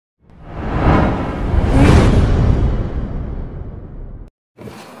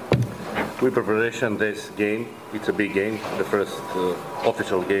We preparation this game. It's a big game, the first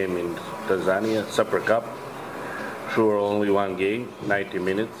official game in Tanzania, Super Cup. Sure, only one game, 90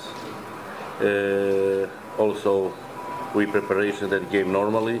 minutes. Also, we preparation that game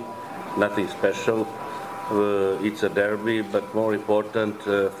normally, nothing special. It's a derby, but more important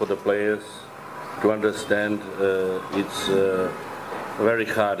for the players to understand it's a very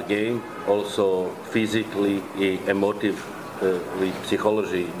hard game, also physically, emotive,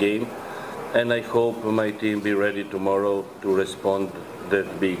 psychology game. And I hope my team be ready tomorrow to respond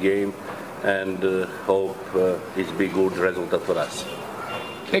that big game, and hope it be good result for us.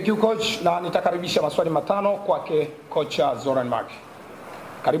 Thank you coach, na nitakaribisha maswali matano kwake kocha Zoran Mark.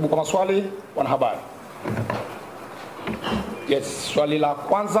 Karibu kwa maswali wanahabari. Yes, swali la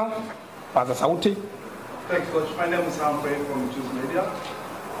kwanza, paza sauti. Thanks coach. My name is Hampe from Choose Media.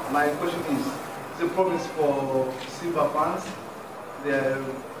 My question is the promise for Simba fans. They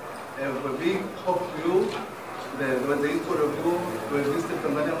have a big hope for you. When they put of you, we visited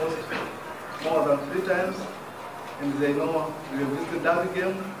Tanzania more than 3 times, and they know we have visited that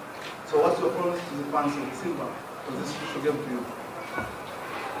game. So what's your promise to the fans of Simba for this crucial game to you?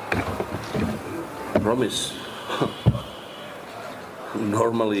 Promise.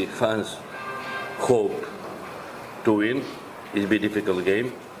 Normally fans hope to win. It will be a difficult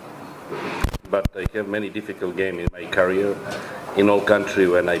game, but I have many difficult games in my career. In all country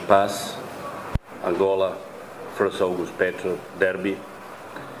when I pass, Angola, 1st August, Petro, Derby.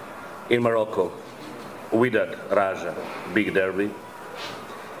 In Morocco, Wydad, Raja, big derby.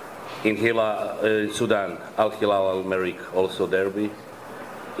 In Sudan, Al Hilal Al Merrikh, also derby.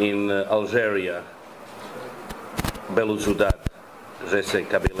 In Algeria, Belouizdad, Jesse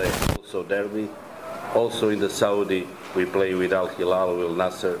Kabyle, also derby. Also in the Saudi, we play with Al Hilal, Al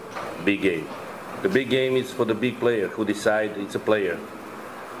Nasser, big game. The big game is for the big player who decide it's a player.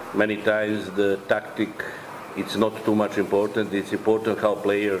 Many times the tactic, it's not too much important. It's important how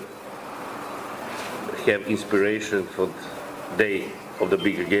player have inspiration for the day of the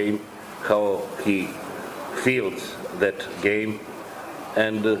big game, how he feels that game,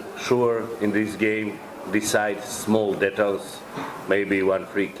 and sure in this game decide small details, maybe one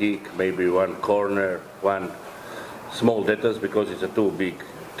free kick, maybe one corner, one small details, because it's a two big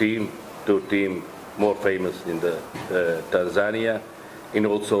team, two team more famous in the Tanzania, and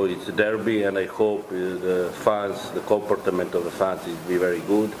also it's a derby, and I hope the fans, the comportment of the fans will be very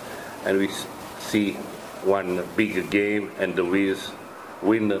good, and we see one big game and the Wiz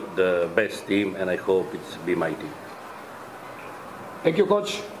win the best team, and I hope it's be my team. Thank you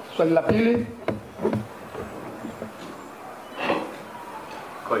coach. Swali la pili.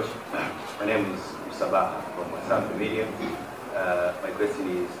 Coach, my name is Sabah from South Media. My question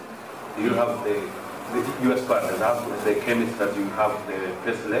is, do you have the US partners have the chemist that you have the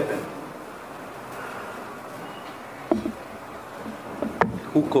first 11?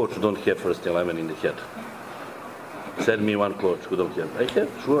 Who coach don't have first 11 in the head? Send me one coach who don't have. I have,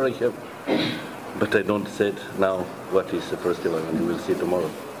 sure I have. But I don't say now what is the first 11. You will see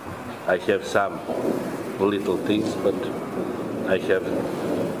tomorrow. I have some little things, but I have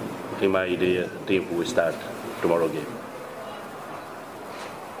in my idea team who will start tomorrow game.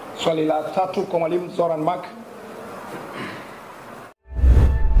 Swali la tatu kwa mwalimu Zoran Mark.